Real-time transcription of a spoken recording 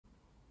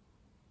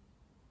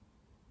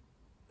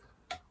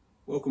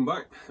Welcome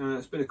back.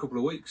 It's been a couple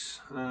of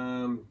weeks.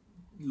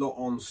 Lot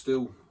on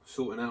still,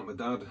 sorting out my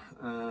dad,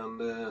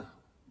 and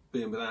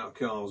being without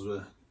cars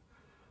were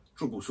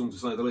troublesome to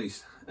say the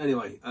least.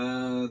 Anyway,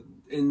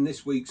 in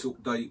this week's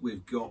update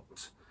we've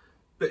got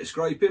a bit of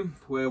scraping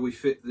where we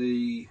fit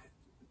the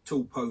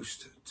tool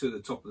post to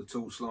the top of the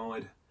tool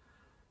slide,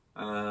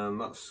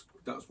 and that's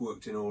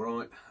worked in all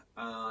right.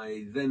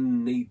 I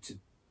then need to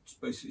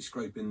basically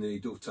scrape in the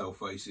dovetail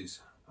faces.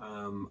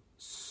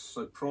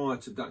 So prior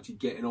to actually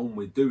getting on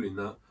with doing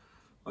that,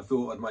 I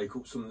thought I'd make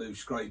up some new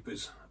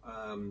scrapers,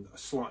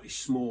 slightly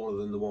smaller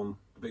than the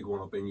big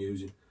one I've been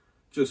using,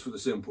 just for the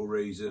simple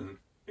reason,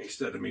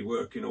 instead of me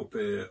working up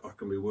here, I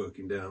can be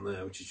working down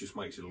there, which just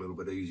makes it a little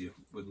bit easier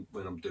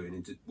when I'm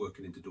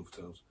working into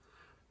dovetails.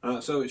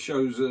 So it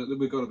shows that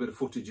we've got a bit of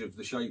footage of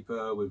the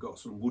shaper, we've got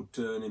some wood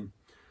turning,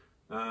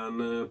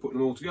 and putting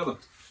them all together.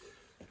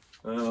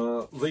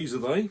 These are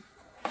they.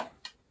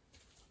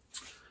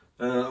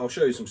 I'll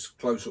show you some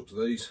close-ups of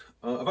these.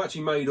 I've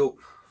actually made up,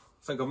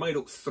 I think I've made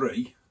up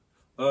 3.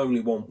 I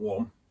only want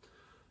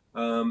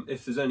 1.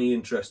 If there's any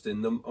interest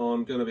in them,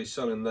 I'm going to be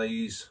selling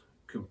these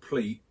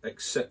complete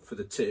except for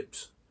the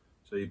tips.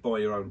 So you buy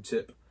your own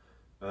tip,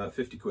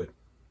 50 quid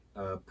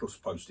plus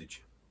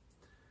postage,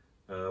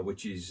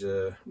 which is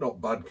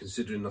not bad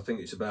considering I think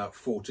it's about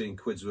 14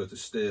 quid's worth of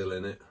steel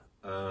in it,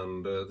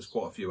 and there's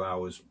quite a few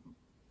hours.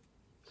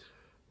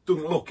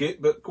 Doesn't look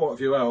it, but quite a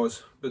few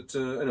hours. But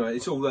anyway,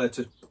 it's all there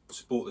to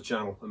support the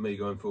channel and me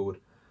going forward.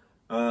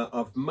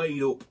 I've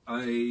made up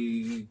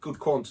a good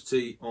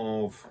quantity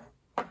of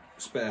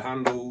spare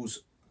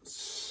handles.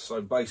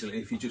 So basically,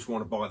 if you just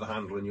want to buy the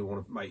handle and you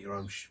want to make your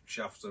own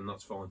shafts, then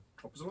that's fine.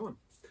 Drop us a line.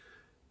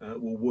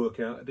 We'll work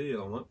out a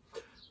deal on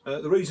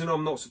that. The reason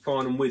I'm not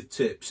supplying them with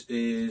tips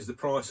is the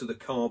price of the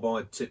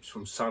carbide tips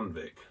from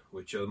Sandvik,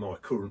 which are my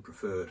current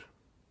preferred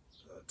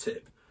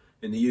tip.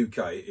 In the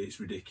UK, it's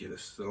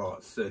ridiculous. They're like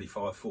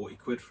 35–40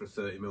 quid for a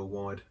 30mm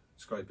wide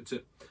scraper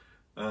tip.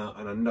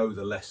 And I know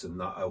they're less than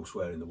that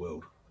elsewhere in the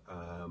world.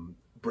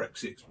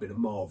 Brexit's been a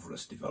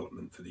marvellous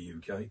development for the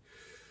UK.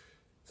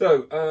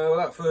 So,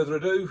 without further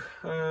ado,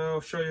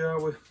 I'll show you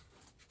how we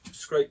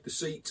scrape the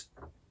seat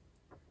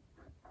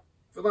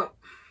for that.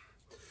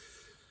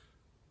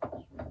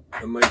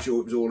 And make sure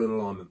it was all in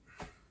alignment.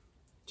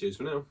 Cheers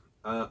for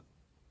now.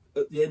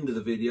 At the end of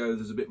the video,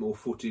 there's a bit more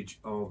footage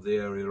of the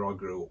area I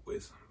grew up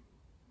with.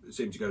 It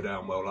seemed to go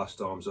down well last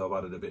time, so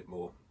I've added a bit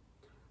more.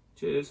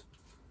 Cheers.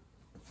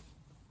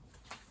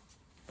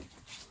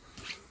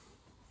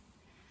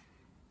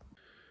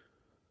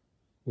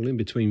 Well, in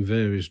between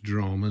various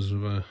dramas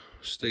of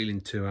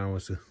stealing 2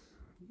 hours to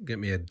get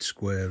my head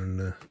square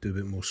and do a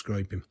bit more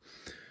scraping.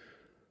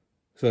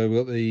 So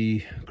we've got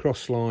the cross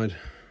slide,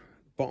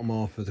 bottom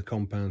half of the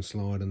compound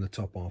slide and the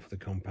top half of the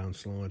compound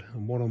slide.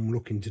 And what I'm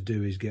looking to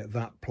do is get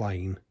that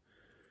plane,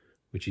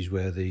 which is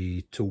where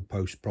the tool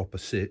post proper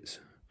sits,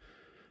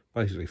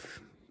 basically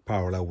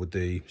parallel with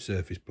the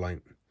surface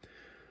plate.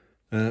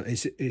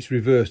 It's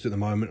reversed at the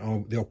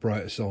moment. The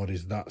operator side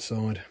is that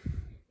side,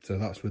 so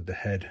that's with the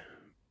head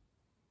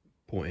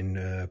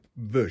pointing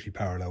virtually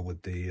parallel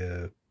with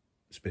the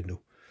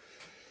spindle.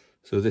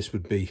 So this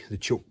would be the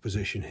chuck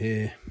position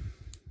here,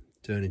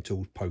 turning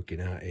tools poking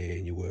out here,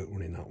 and your work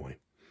running that way.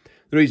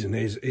 The reason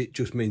is it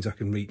just means I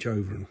can reach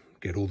over and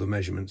get all the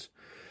measurements.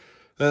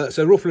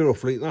 So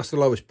roughly, that's the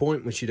lowest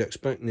point, which you'd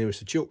expect nearest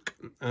the chuck,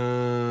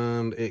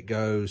 and it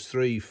goes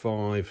 3,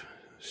 5,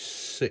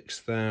 6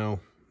 thou,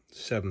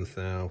 7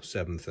 thou,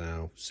 7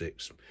 thou,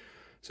 6.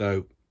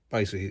 So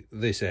basically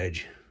this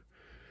edge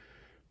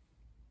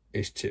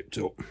is tipped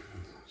up.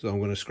 So I'm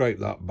going to scrape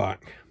that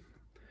back,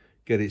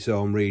 get it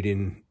so I'm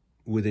reading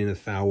within a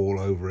thou all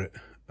over it,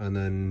 and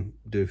then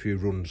do a few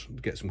runs,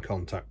 get some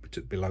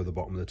contact below the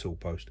bottom of the tool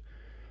post.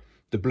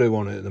 The blue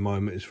on it at the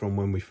moment is from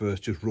when we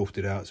first just roughed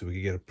it out so we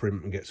could get a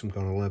print and get some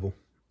kind of level,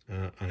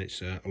 and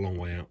it's a long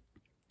way out.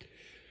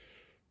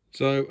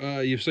 So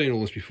you've seen all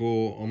this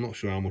before. I'm not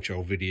sure how much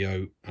I'll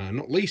video,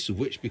 not least of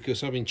which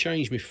because having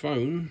changed my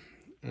phone,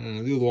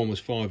 the other one was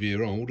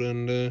 5-year-old,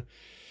 and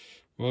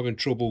we're having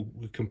trouble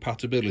with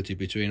compatibility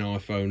between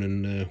iPhone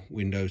and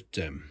Windows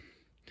 10.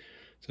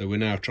 So we're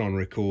now trying to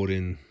record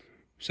in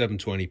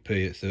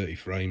 720p at 30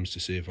 frames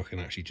to see if I can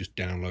actually just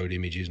download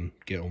images and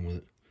get on with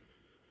it.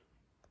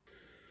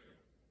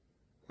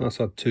 That's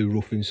had 2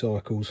 roughing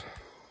cycles.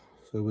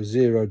 So we're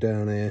 0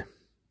 down here,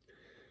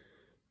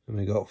 and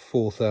we got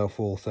 4 thou,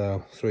 4 thou,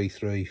 3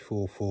 3,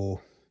 4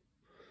 4.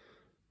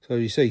 So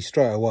you see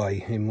straight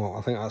away in what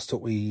I think that's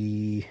took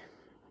me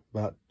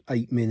about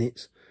 8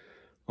 minutes.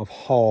 I've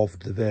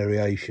halved the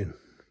variation,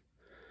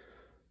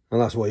 and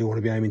that's what you want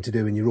to be aiming to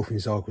do in your roughing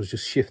cycles.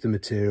 Just shift the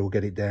material,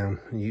 get it down.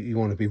 You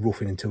want to be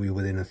roughing until you're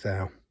within a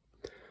thou.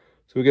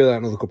 So we give that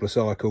another couple of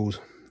cycles,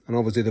 and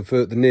obviously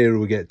the nearer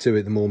we get to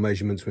it, the more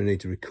measurements we need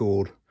to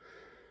record,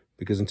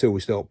 because until we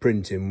start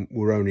printing,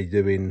 we're only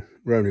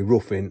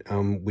roughing,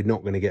 and we're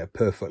not going to get a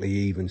perfectly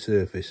even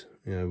surface.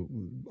 You know,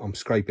 I'm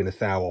scraping a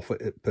thou off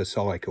it per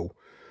cycle,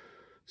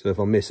 so if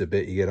I miss a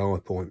bit, you get eye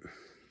point.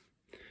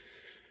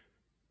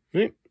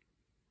 Right.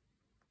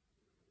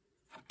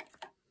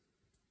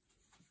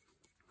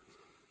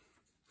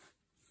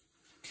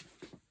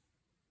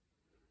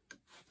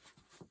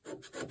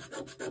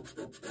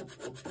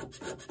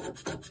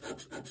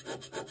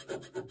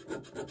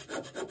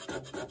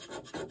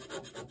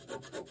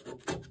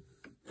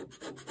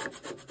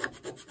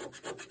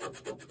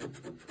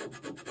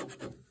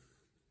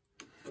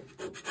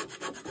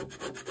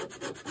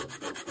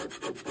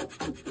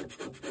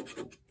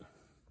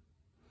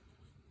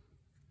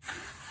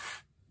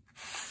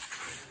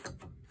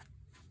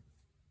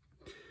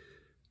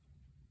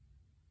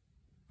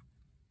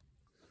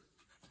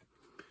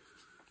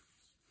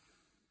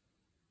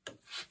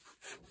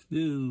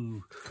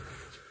 Ooh.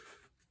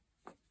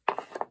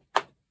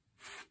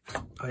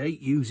 I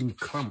hate using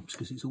clamps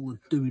because it's all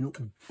doing up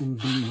and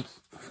undoing.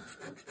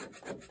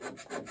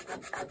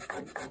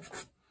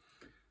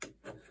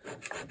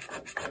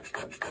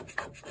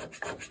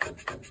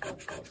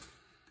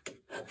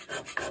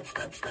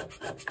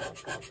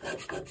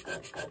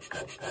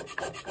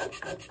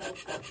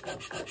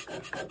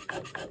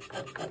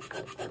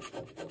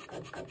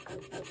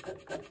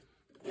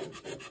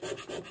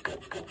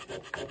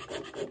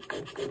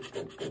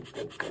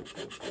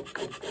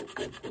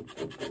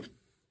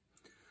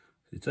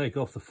 You take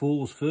off the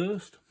 4s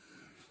first,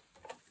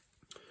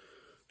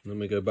 and then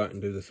we go back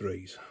and do the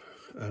 3s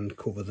and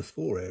cover the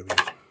 4 areas.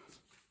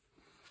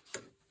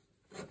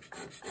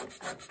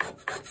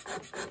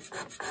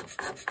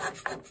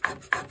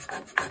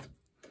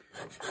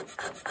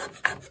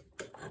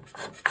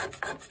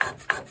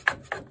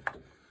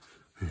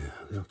 Yeah,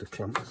 we have to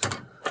clamp the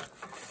thing.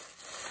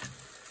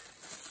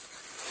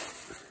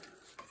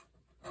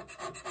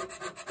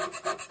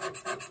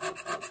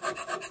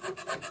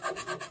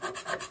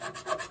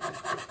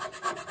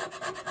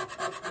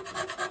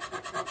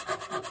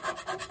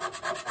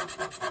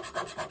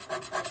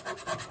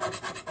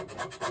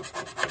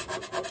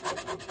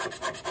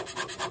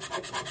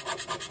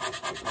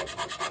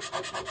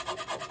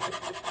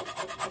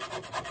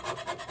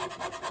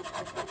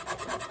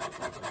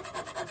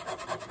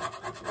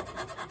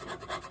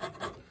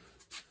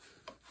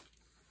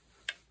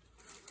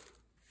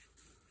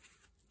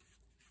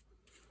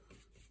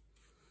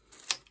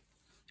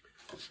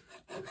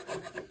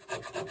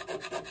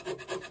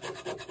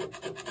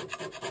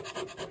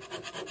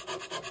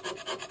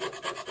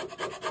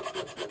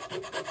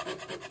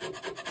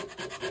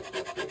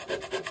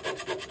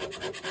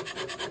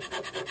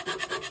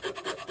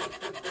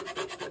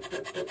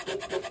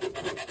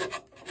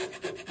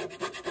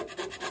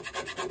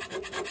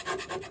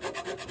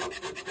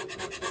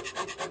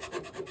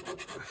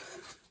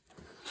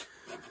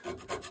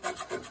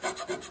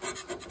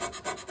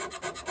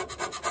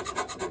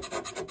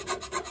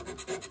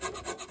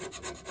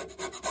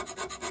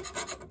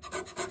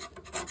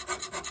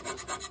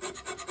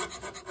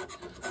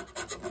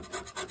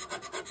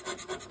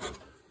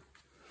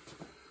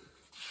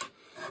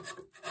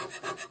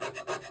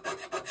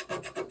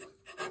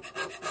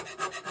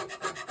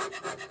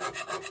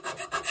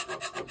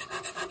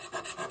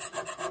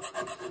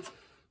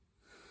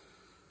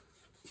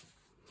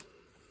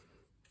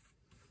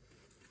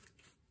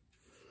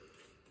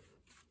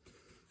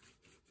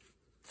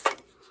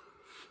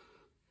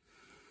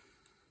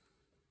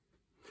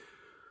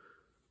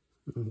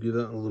 I'll give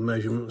that all the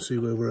measurement and see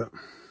where we're at.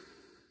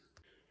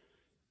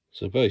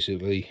 So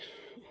basically,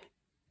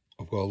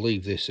 I've got to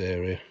leave this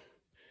area,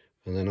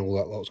 and then all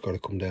that lot's got to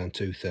come down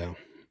 2 thou,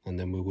 and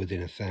then we're within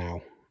 1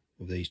 thou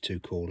of these 2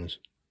 corners.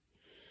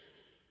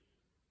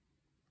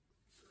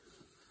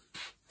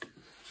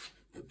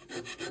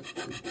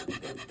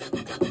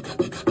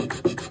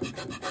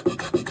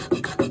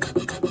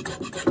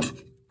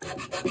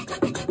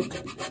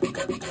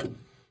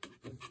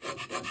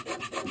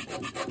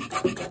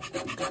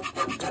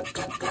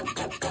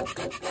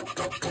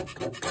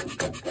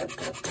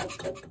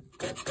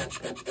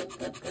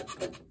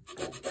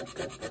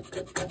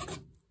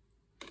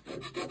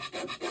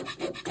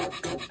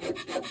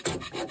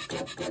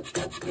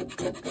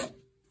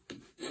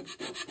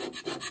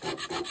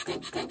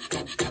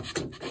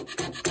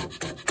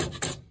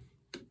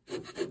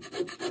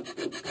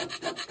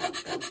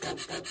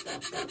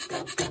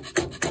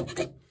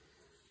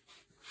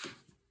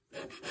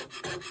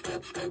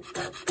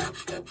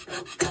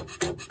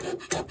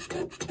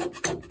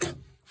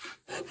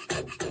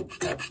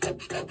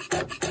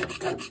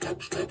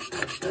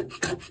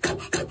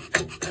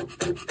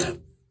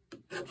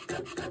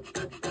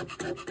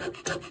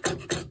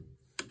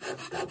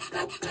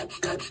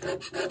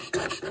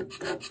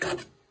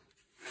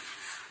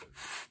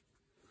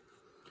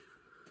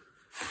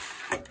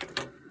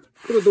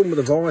 Could have done with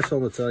a vice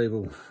on the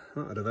table,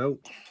 that'd have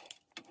helped.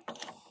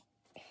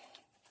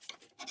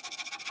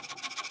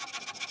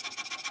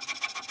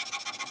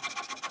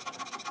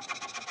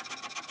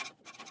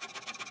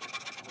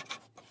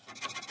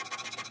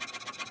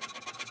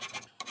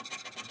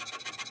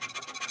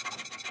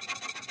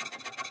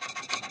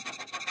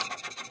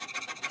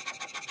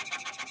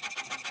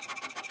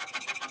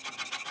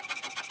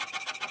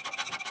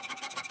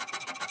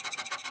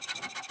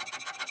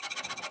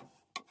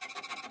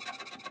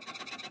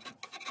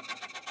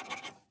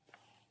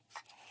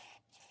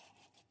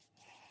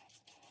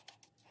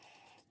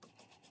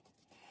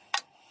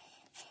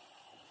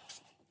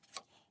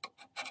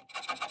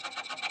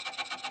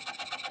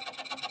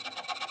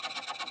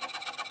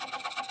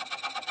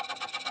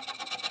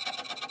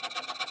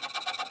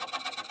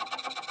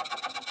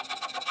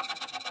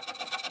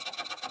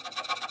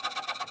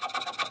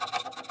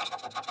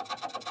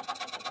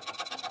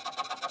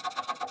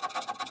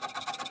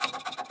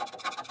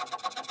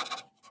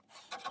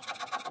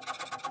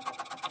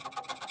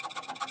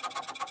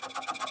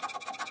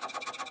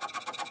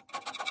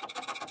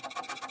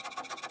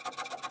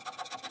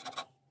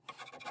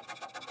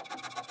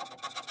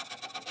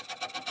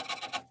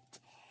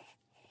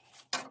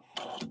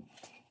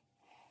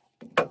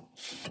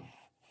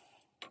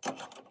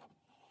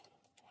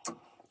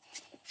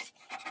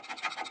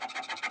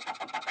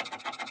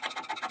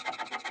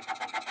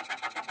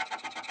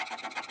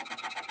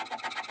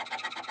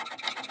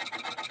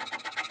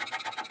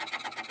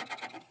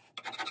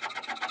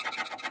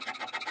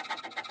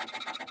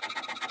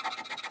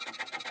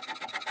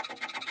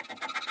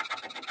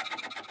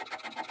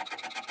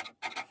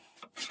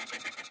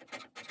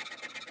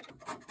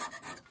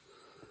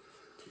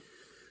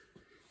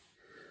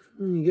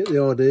 And you get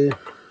the idea.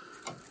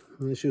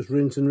 Let's just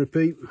rinse and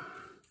repeat.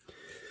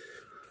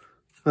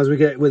 As we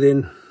get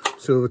within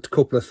sort of a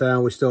couple of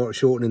thou, we start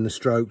shortening the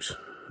strokes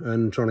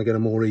and trying to get a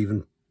more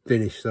even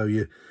finish. So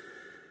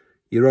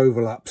your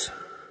overlaps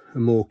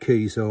are more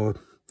key. So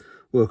I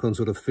work on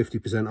sort of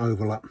 50%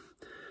 overlap,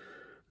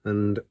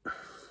 and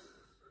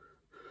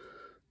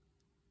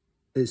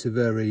it's a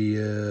very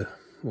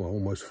well,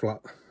 almost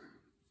flat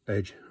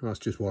edge. That's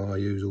just what I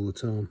use all the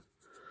time.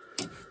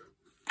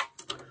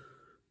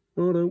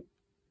 Righto.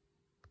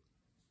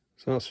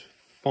 So that's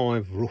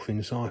 5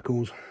 roughing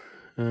cycles.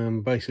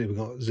 Basically we've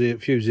got a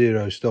few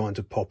zeros starting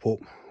to pop up,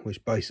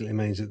 which basically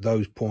means that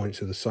those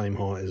points are the same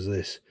height as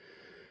this.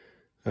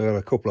 I've got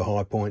a couple of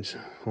high points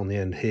on the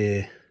end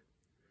here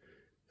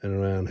and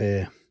around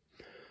here.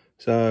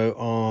 So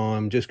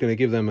I'm just going to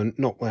give them a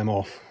knock them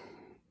off,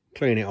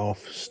 clean it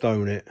off,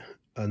 stone it,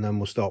 and then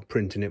we'll start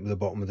printing it with the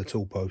bottom of the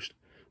tool post,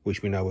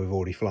 which we know we've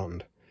already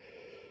flattened.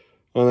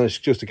 And it's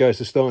just a case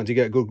of starting to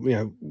get good, you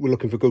know, we're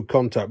looking for good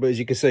contact. But as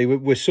you can see,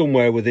 we're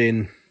somewhere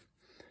within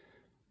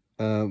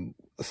a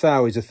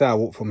thou is a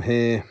thou up from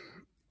here.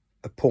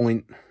 A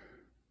point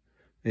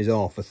is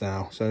half a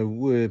thou. So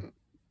we're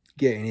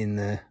getting in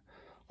there.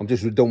 I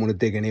just don't want to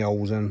dig any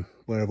holes in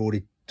where I've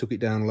already took it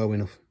down low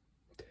enough.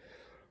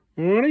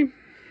 Alrighty.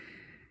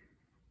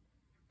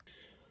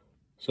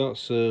 So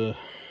that's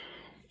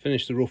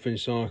finished the roughing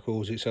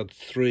cycles. It's had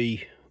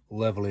 3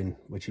 leveling,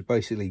 which is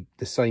basically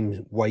the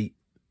same weight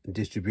and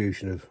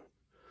distribution of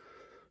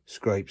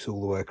scrapes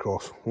all the way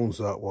across. One's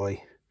that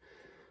way,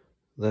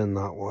 then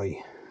that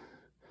way,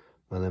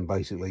 and then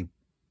basically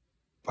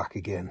back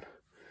again.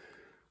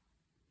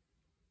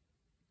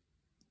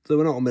 So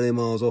we're not a million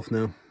miles off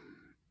now.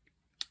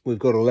 We've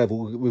got a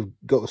level, we've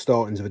got the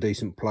startings of a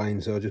decent plane,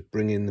 so I'll just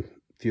bring in a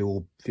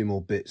few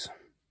more bits,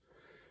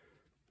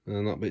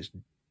 and that bit's,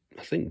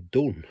 I think,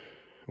 done.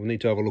 We'll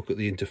need to have a look at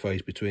the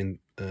interface between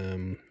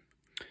the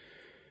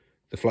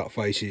flat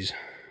faces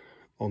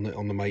on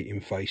the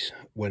mating face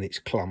when it's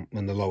clamped,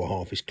 when the lower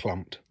half is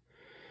clamped,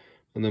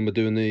 and then we're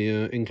doing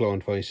the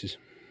inclined faces.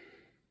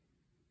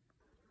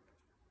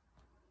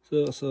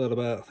 So that's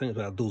about, I think,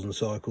 about a dozen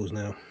cycles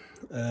now.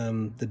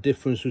 The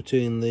difference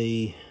between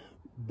the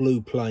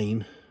blue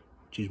plane,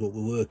 which is what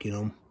we're working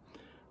on,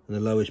 and the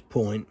lowest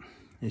point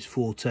is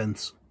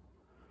 4/10.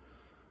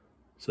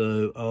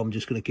 So I'm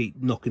just going to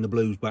keep knocking the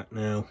blues back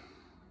now,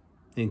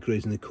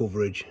 increasing the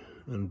coverage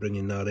and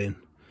bringing that in.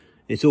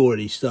 It's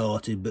already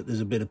started, but there's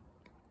a bit of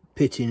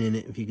pitting in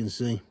it, if you can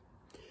see.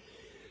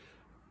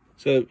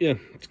 So yeah,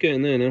 it's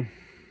getting there now.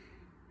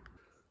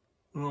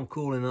 Well, I'm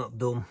calling that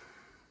done.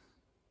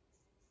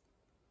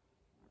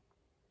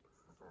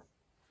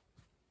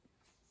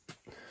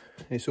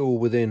 It's all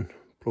within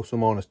plus or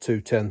minus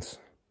 2/10.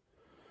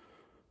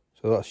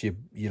 So that's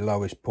your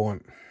lowest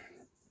point,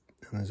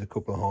 and there's a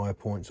couple of higher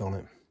points on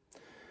it.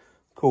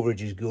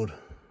 Coverage is good.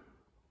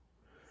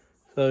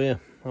 So yeah,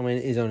 I mean,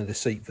 it is only the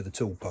seat for the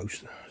tool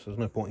post, so there's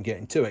no point in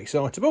getting too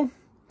excitable.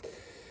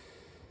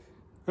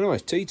 Anyway,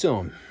 it's tea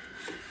time.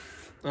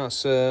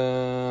 That's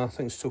I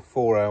think it's took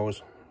 4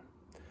 hours.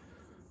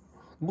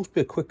 It must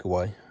be a quicker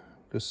way,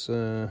 because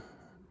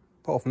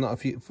apart from that,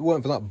 if it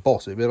weren't for that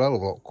boss, it'd be a hell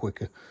of a lot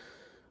quicker.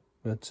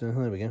 But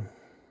there we go.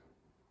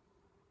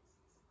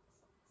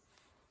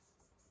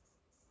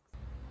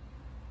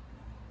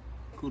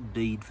 Good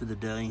deed for the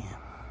day.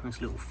 This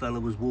little fella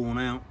was worn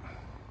out.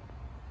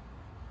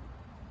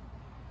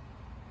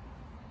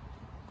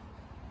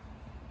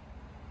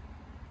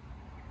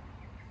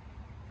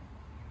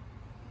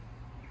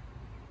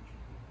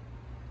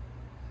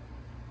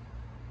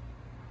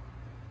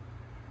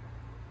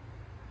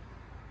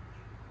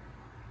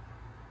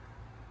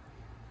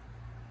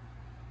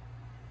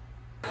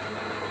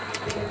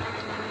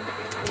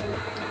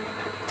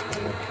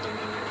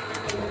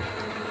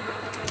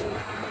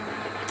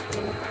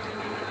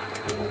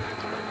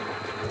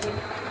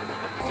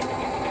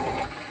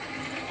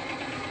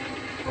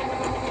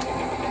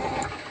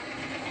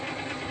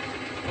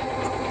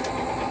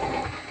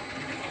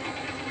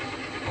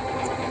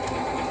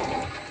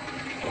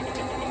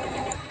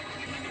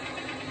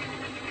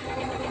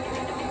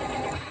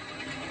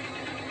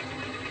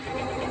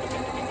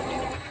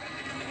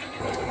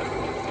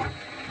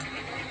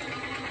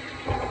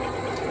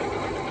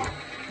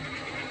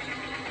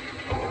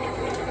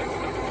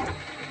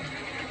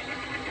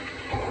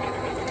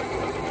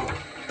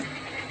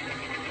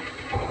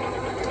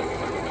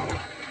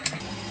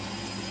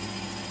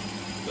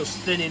 Just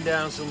thinning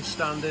down some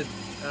standard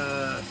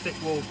thick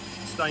wall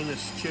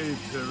stainless tube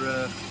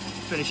for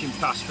finishing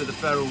pass for the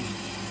ferrules.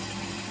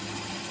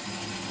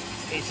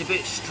 It's a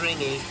bit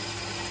stringy.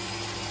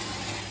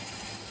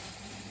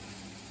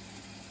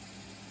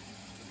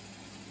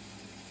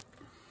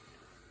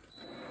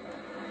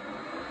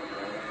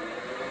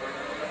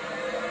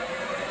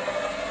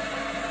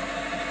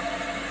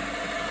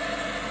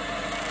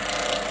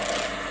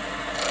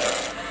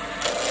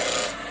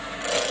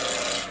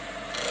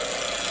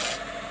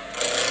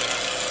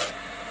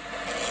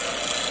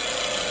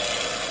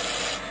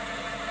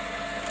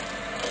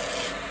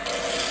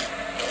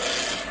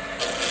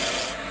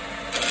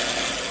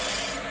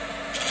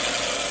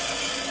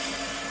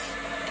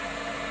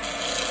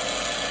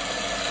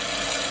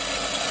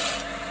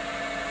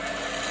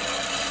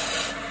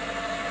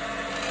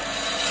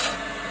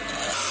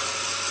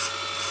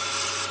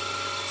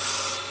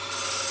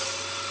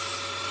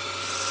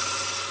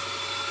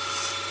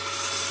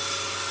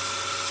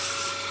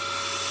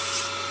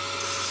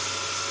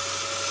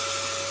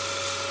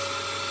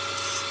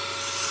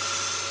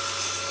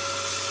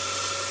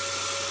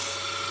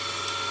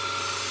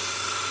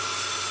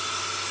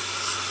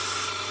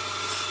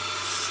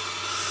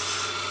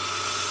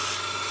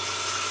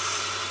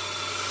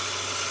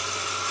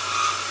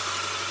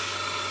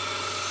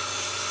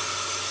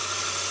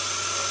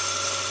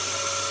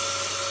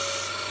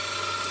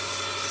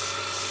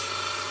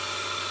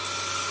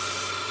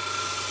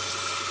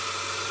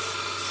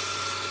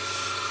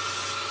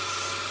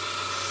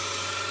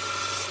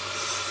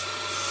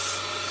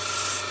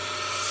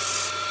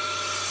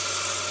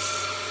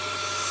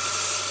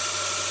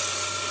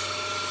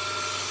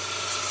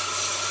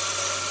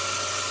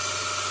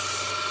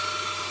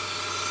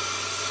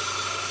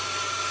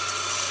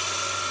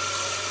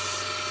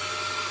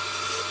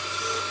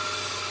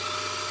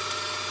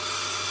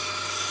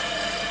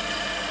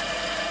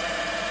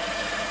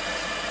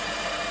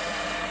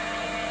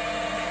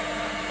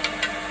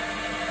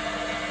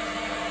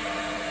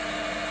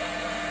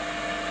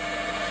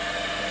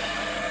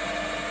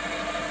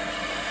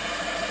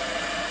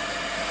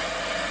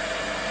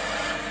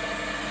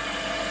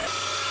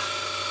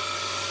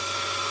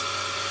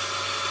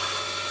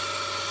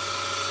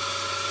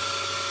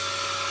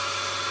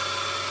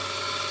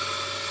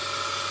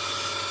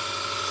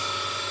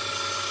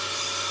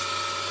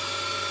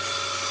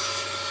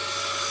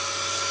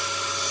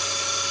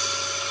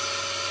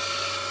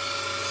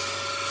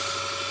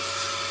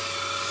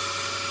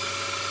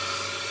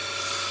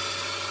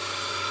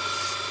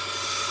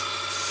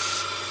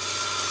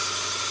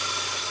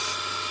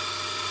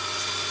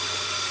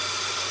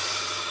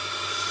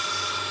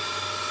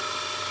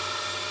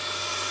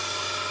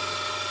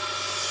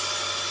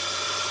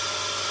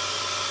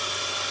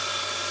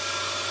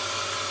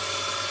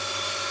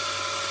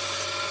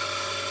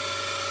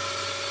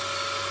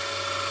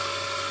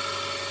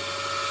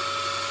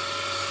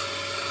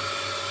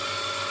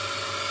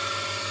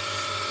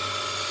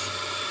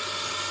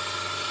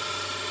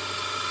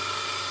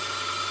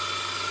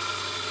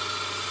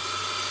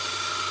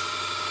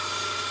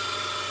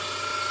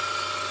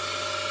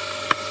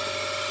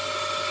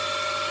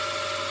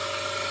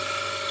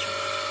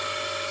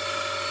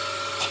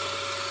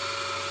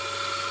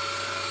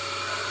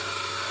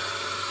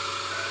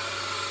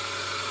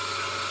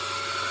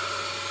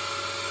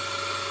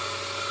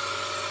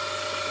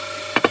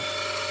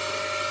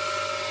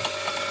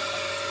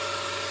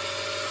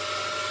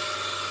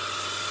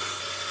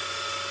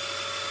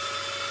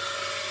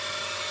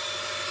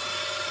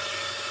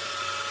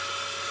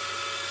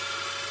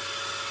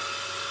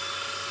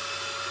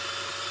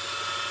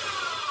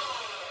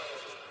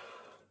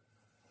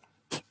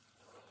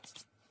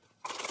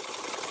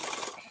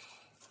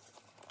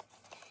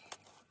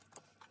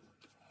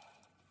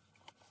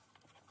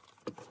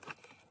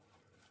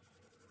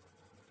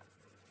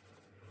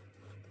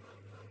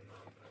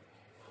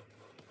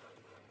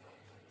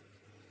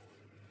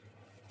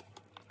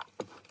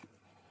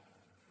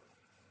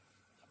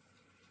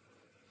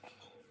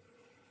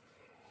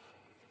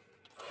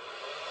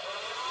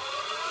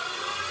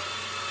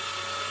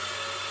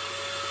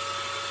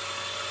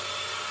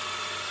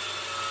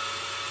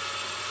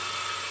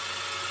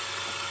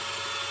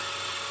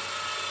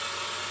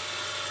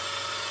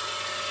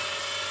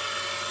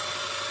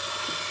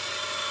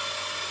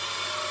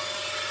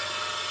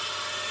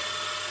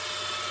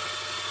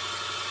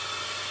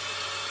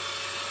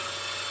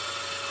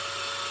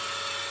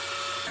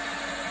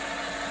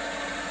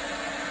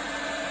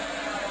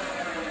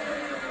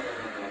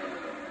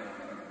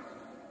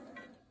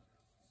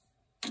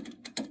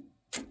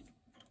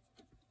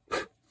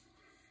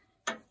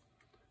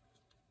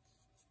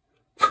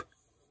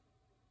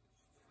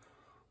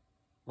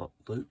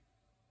 boot.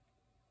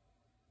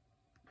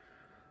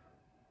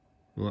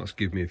 Well, that's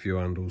given me a few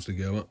handles to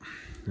go up.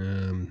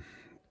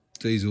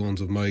 These are the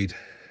ones I've made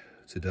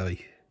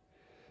today.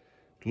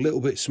 A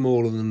little bit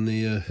smaller than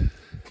the,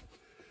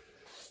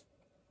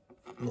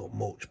 not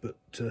much, but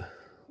a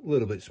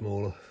little bit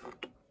smaller.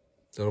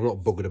 So I'm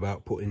not buggered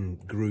about putting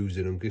grooves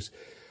in them, because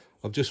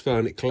I've just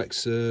found it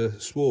collects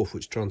swarf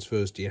which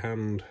transfers to your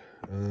hand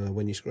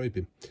when you're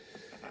scraping.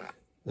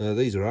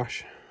 These are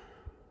ash,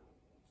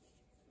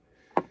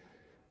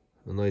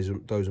 and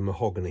those are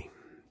mahogany,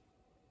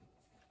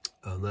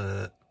 and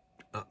they're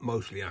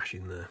mostly ash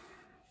in there.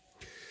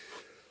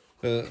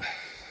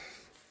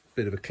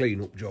 Bit of a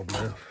clean up job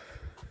now.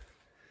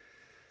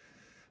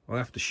 I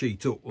have to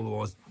sheet up,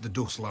 otherwise the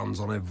dust lands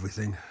on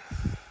everything,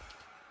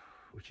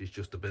 which is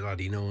just a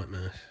bloody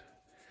nightmare.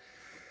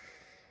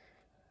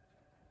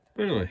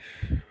 Anyway,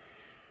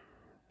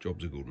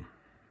 job's a good one.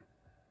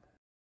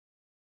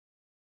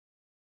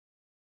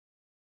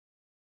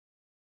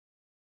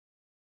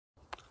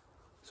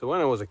 So when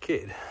I was a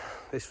kid,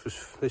 this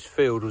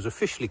field was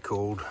officially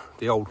called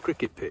the old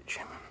cricket pitch,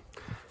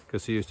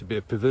 because there used to be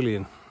a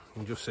pavilion.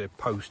 You can just see a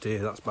post here,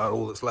 that's about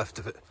all that's left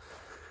of it.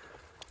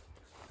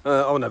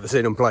 I've never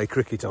seen them play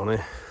cricket on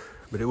here,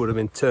 but it would have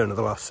been turn of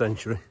the last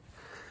century.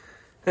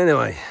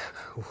 Anyway,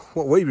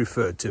 what we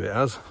referred to it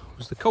as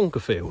was the conker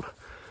field,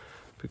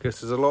 because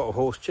there's a lot of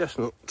horse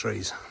chestnut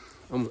trees.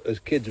 As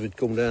kids, we'd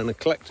come down and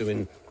collect them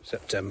in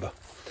September,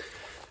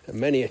 and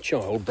many a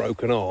child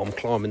broke an arm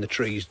climbing the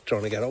trees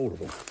trying to get hold of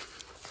them.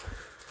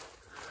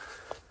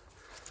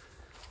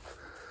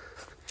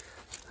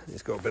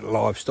 It's got a bit of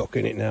livestock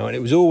in it now, and it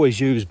was always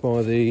used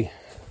by the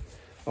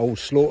old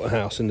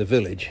slaughterhouse in the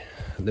village,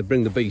 and they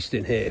bring the beast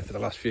in here for the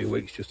last few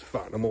weeks just to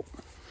fatten them up.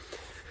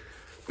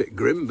 Bit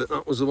grim, but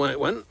that was the way it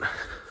went.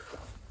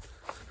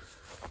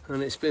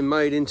 And it's been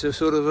made into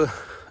sort of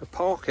a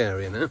park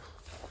area now.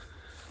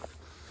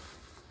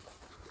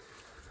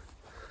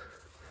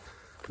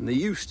 And there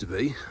used to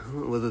be, I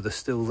don't know whether they're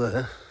still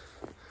there,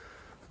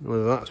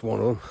 whether that's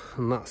one of them,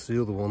 and that's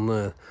the other one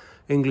there,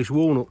 English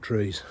walnut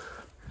trees.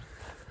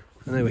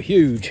 And they were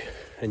huge,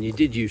 and you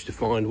did used to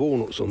find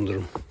walnuts under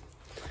them.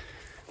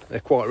 They're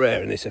quite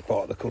rare in this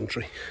part of the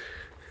country.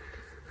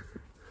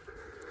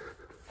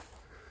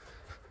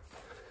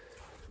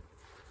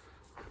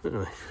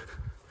 Anyway,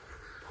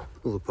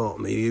 another part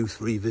of my youth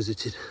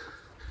revisited.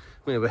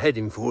 Where we're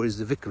heading for is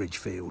the vicarage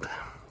field,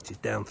 which is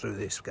down through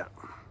this gap.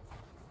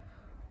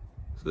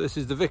 So this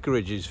is the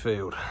vicarage's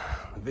field.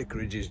 The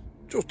vicarage is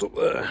just up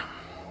there.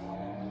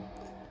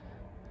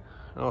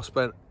 I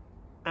spent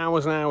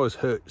hours and hours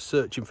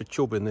searching for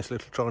chub in this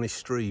little tiny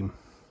stream.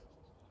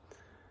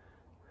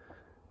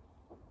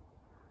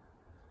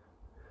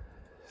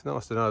 It's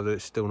nice to know that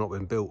it's still not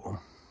been built on.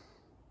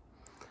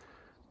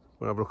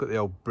 We'll have a look at the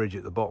old bridge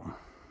at the bottom.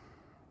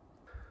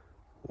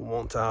 Wouldn't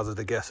want to hazard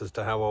a guess as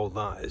to how old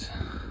that is.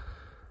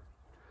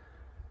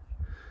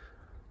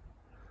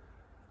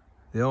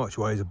 The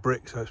archway is a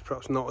brick, so it's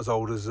perhaps not as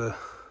old as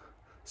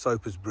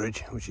Soper's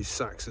Bridge, which is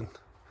Saxon.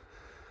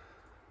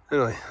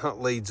 Anyway, that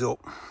leads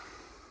up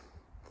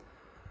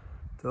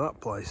to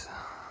that place.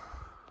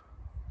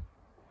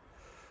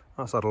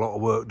 That's had a lot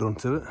of work done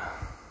to it.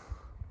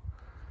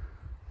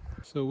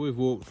 So we've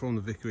walked from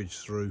the vicarage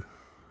through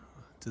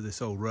to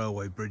this old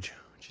railway bridge,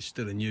 which is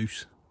still in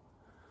use.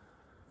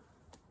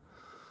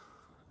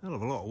 A hell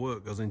of a lot of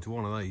work goes into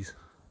one of these. I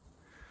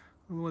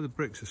don't know where the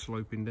bricks are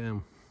sloping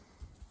down.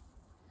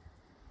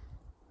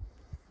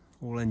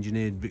 All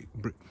engineered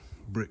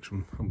bricks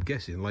from, I'm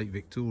guessing, late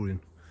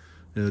Victorian,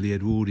 early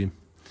Edwardian.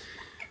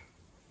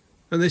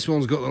 And this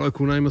one's got the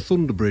local name of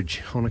Thunder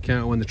Bridge, on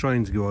account of when the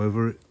trains go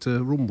over, it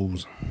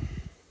rumbles.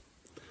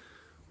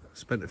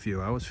 Spent a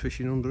few hours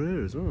fishing under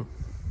here as well.